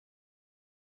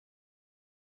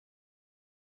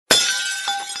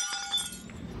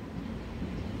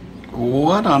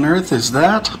What on earth is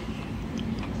that?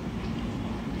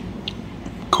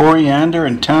 Coriander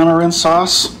and tamarind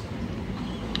sauce?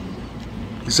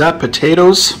 Is that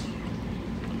potatoes?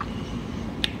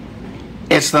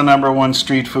 It's the #1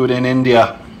 street food in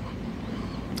India.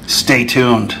 Stay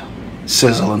tuned.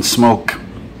 Sizzle and smoke.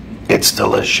 It's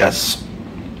delicious.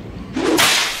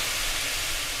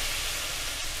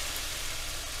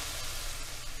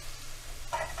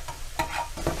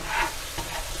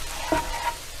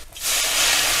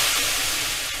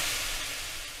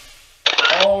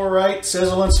 Alright,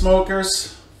 Sizzle and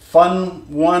Smokers, fun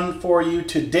one for you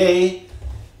today,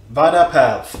 Vada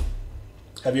Pav.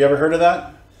 Have you ever heard of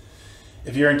that?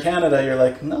 If you're in Canada, you're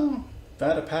like, no,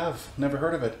 Vada Pav, never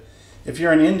heard of it. If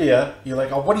you're in India, you're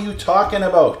like, oh, what are you talking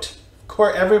about? Of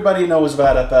course, everybody knows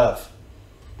Vada Pav.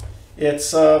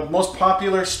 It's most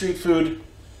popular street food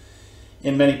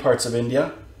in many parts of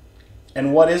India.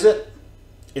 And what is it?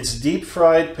 It's deep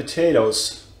fried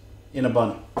potatoes in a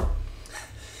bun.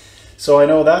 So I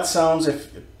know that sounds, if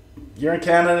you're in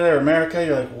Canada or America,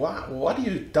 you're like, what are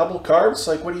you, double carbs?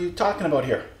 Like, what are you talking about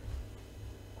here?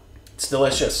 It's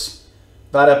delicious.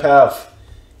 Vada Pav,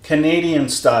 Canadian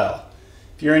style.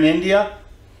 If you're in India,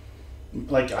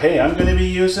 like, hey, I'm going to be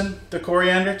using the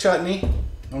coriander chutney.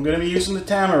 I'm going to be using the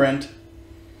tamarind.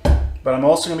 But I'm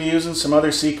also going to be using some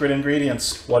other secret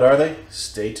ingredients. What are they?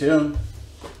 Stay tuned.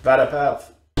 Vada Pav.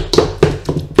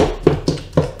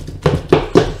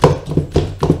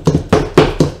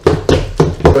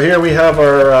 So here we have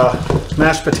our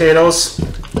mashed potatoes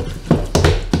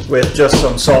with just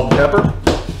some salt and pepper.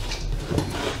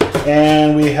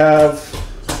 And we have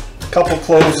a couple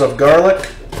cloves of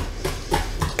garlic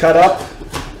cut up,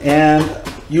 and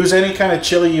use any kind of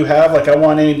chili you have. Like, I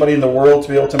want anybody in the world to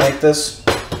be able to make this.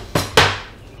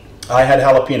 I had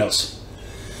jalapenos.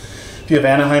 If you have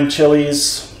Anaheim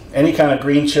chilies, any kind of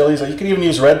green chilies, you can even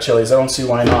use red chilies. I don't see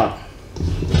why not.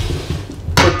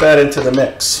 Put that into the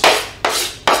mix.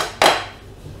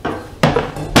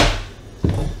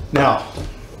 Now,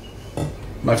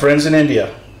 my friends in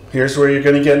India, here's where you're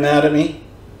going to get mad at me,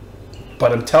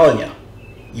 but I'm telling you,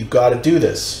 you've got to do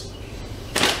this.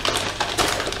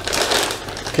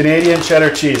 Canadian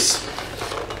cheddar cheese.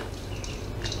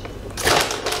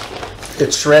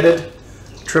 It's shredded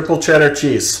triple cheddar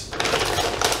cheese.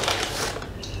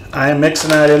 I am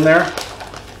mixing that in there.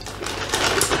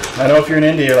 I know if you're in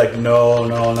India, you're like, no,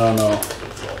 no, no, no.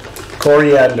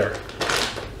 Coriander.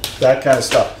 That kind of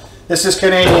stuff. This is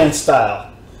Canadian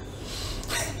style.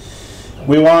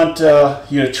 We want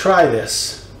you to try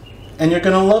this, and you're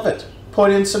going to love it. Put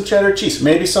in some cheddar cheese.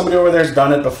 Maybe somebody over there's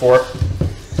done it before.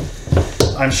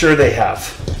 I'm sure they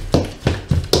have.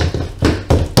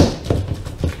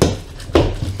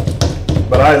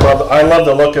 But I love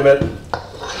the look of it.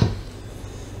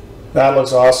 That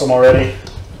looks awesome already.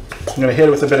 I'm going to hit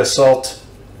it with a bit of salt.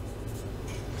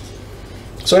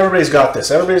 So everybody's got this.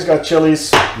 Everybody's got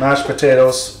chilies, mashed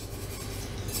potatoes.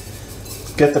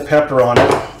 Get the pepper on it.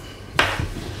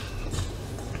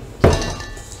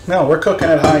 Now we're cooking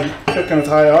with high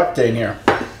octane here.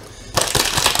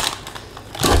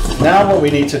 Now what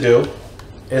we need to do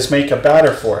is make a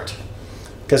batter for it,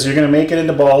 because you're going to make it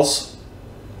into balls,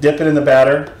 dip it in the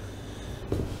batter,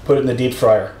 put it in the deep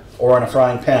fryer or in a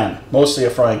frying pan, mostly a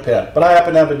frying pan. But I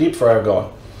happen to have a deep fryer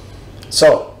going.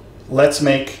 So let's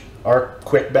make our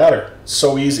quick batter.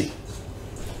 So easy.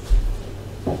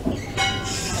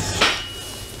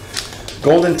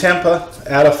 Golden tempeh,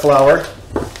 add a flour.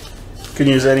 You can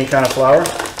use any kind of flour,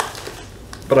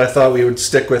 but I thought we would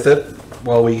stick with it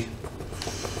while we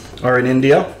are in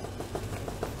India.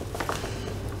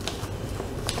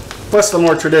 Plus, the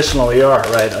more traditional you are,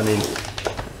 right? I mean,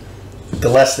 the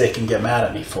less they can get mad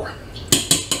at me for.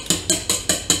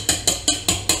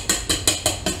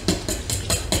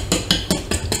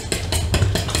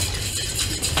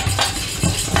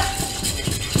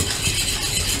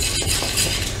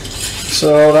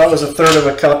 So that was 1/3 of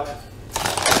a cup.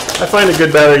 I find a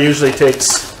good batter usually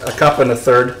takes 1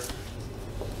 1/3 cups.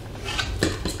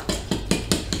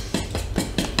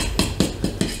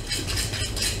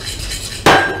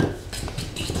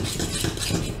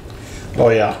 Oh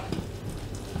yeah,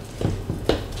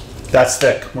 that's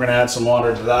thick. We're gonna add some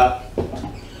water to that.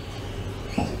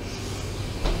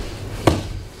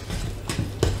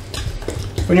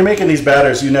 When you're making these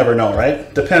batters, you never know,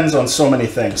 right? Depends on so many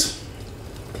things.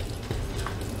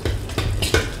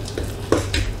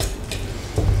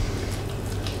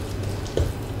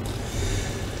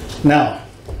 Now,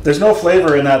 there's no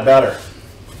flavor in that batter.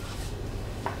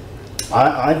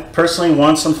 I personally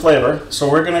want some flavor, so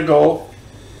we're gonna go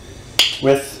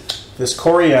with this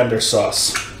coriander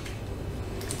sauce.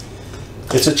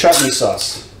 It's a chutney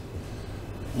sauce.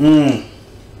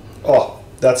 Oh,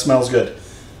 that smells good.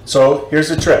 So here's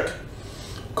the trick.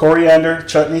 Coriander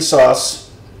chutney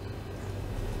sauce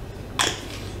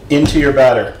into your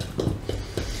batter.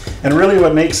 And really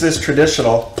what makes this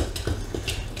traditional,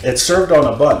 it's served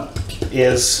on a bun,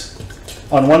 is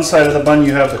on one side of the bun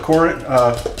you have the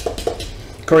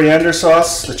coriander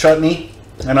sauce, the chutney,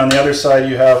 and on the other side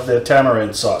you have the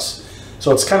tamarind sauce.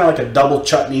 So it's kind of like a double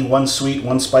chutney, one sweet,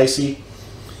 one spicy,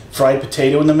 fried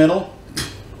potato in the middle.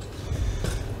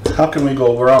 How can we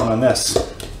go wrong on this?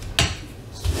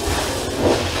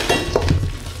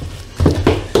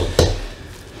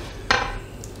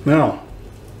 Now,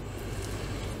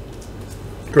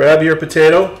 grab your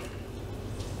potato,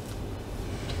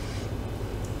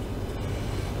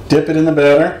 dip it in the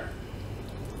batter,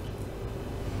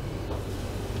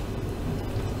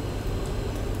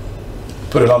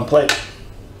 put it on the plate.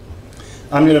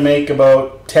 I'm going to make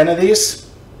about 10 of these.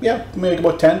 Yeah, make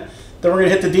about 10. Then we're going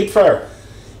to hit the deep fryer.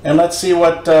 And let's see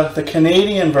what the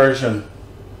Canadian version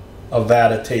of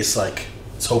Vada tastes like.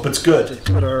 Let's hope it's good.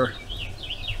 Got our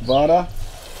Vada.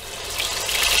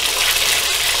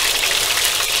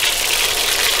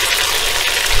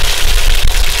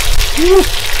 Woo.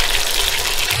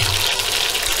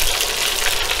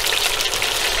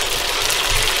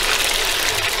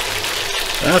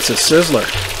 That's a sizzler.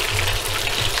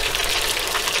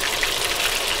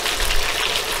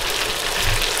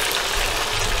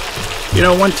 You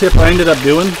know, one tip I ended up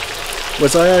doing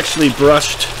was I actually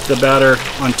brushed the batter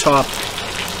on top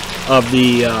of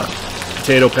the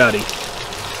potato patty.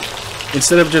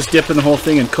 Instead of just dipping the whole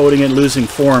thing and coating it, losing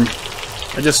form,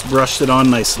 I just brushed it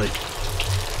on nicely.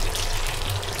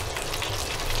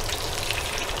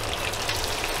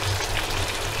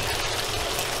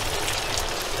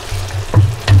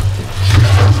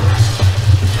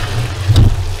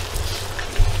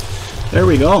 There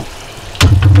we go.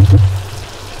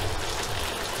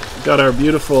 Got our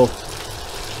beautiful,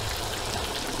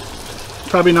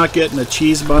 probably not getting a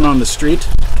cheese bun on the street,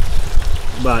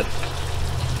 but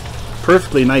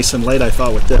perfectly nice and light I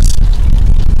thought with this.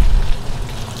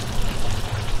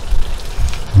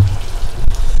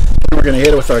 We're going to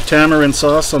hit it with our tamarind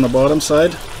sauce on the bottom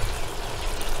side.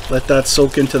 Let that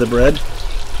soak into the bread.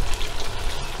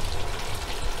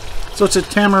 So it's a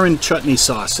tamarind chutney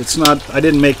sauce. It's not, I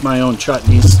didn't make my own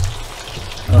chutneys.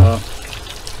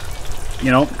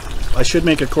 You know, I should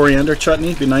make a coriander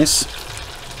chutney, be nice.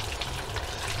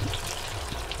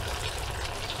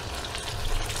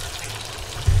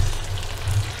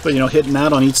 But you know, hitting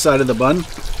that on each side of the bun,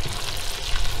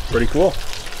 pretty cool.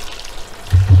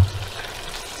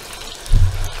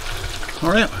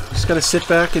 Alright, just gotta sit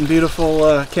back in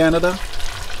beautiful Canada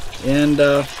and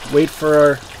wait for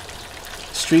our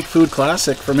street food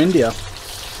classic from India.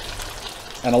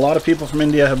 And a lot of people from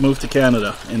India have moved to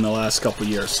Canada in the last couple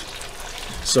years.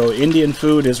 So Indian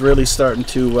food is really starting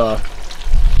to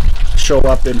show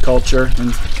up in culture,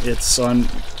 and it's on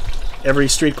every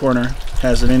street corner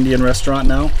has an Indian restaurant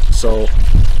now. So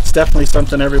it's definitely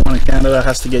something everyone in Canada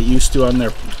has to get used to on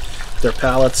their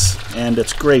palates, and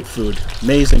it's great food,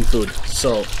 amazing food.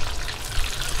 So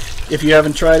if you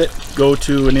haven't tried it, go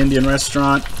to an Indian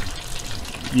restaurant,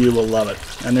 you will love it.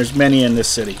 And there's many in this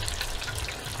city.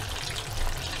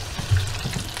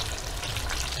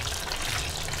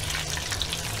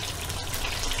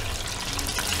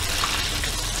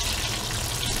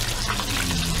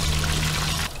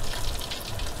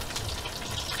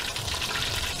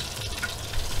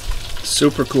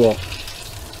 Super cool.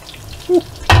 Woo.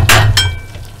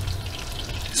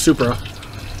 Super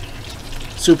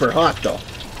hot though.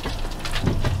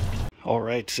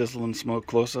 Alright, sizzle and smoke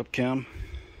close-up cam.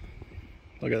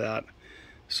 Look at that.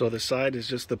 So the side is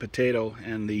just the potato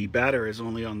and the batter is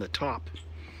only on the top.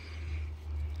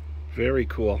 Very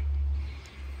cool.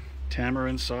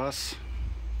 Tamarind sauce.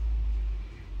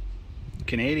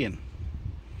 Canadian.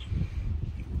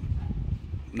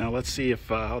 Now let's see if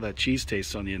how that cheese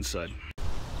tastes on the inside.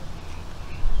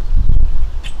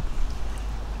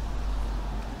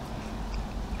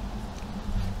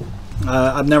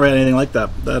 I've never had anything like that.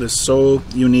 That is so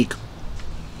unique.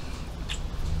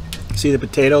 See the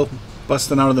potato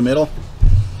busting out of the middle?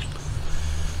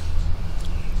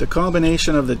 The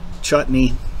combination of the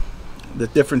chutney, the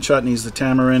different chutneys, the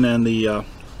tamarind and the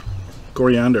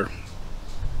coriander,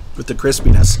 with the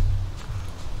crispiness.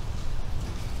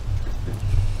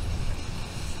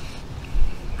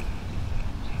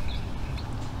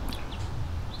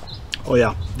 Oh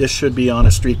yeah, this should be on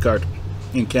a street cart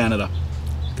in Canada,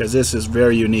 because this is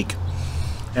very unique.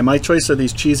 And my choice of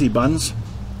these cheesy buns,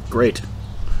 great.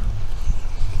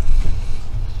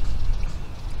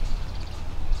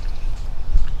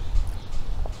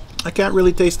 I can't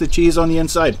really taste the cheese on the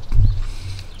inside.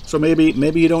 So maybe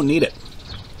you don't need it.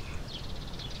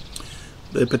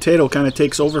 The potato kind of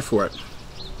takes over for it.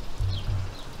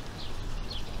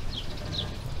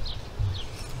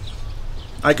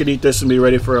 I could eat this and be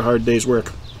ready for a hard day's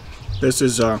work. This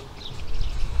is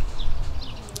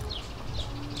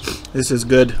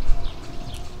good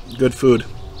food.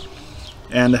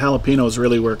 And the jalapenos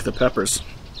really work, the peppers.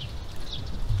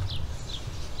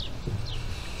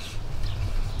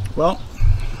 Well,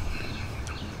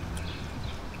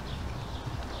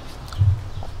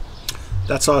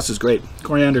 that sauce is great.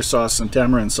 Coriander sauce and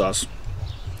tamarind sauce.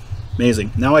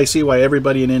 Amazing. Now I see why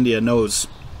everybody in India knows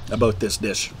about this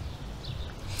dish.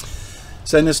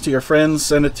 Send this to your friends,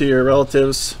 send it to your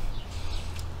relatives.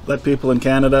 Let people in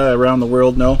Canada, around the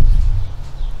world know.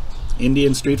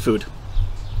 Indian street food.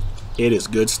 It is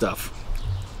good stuff.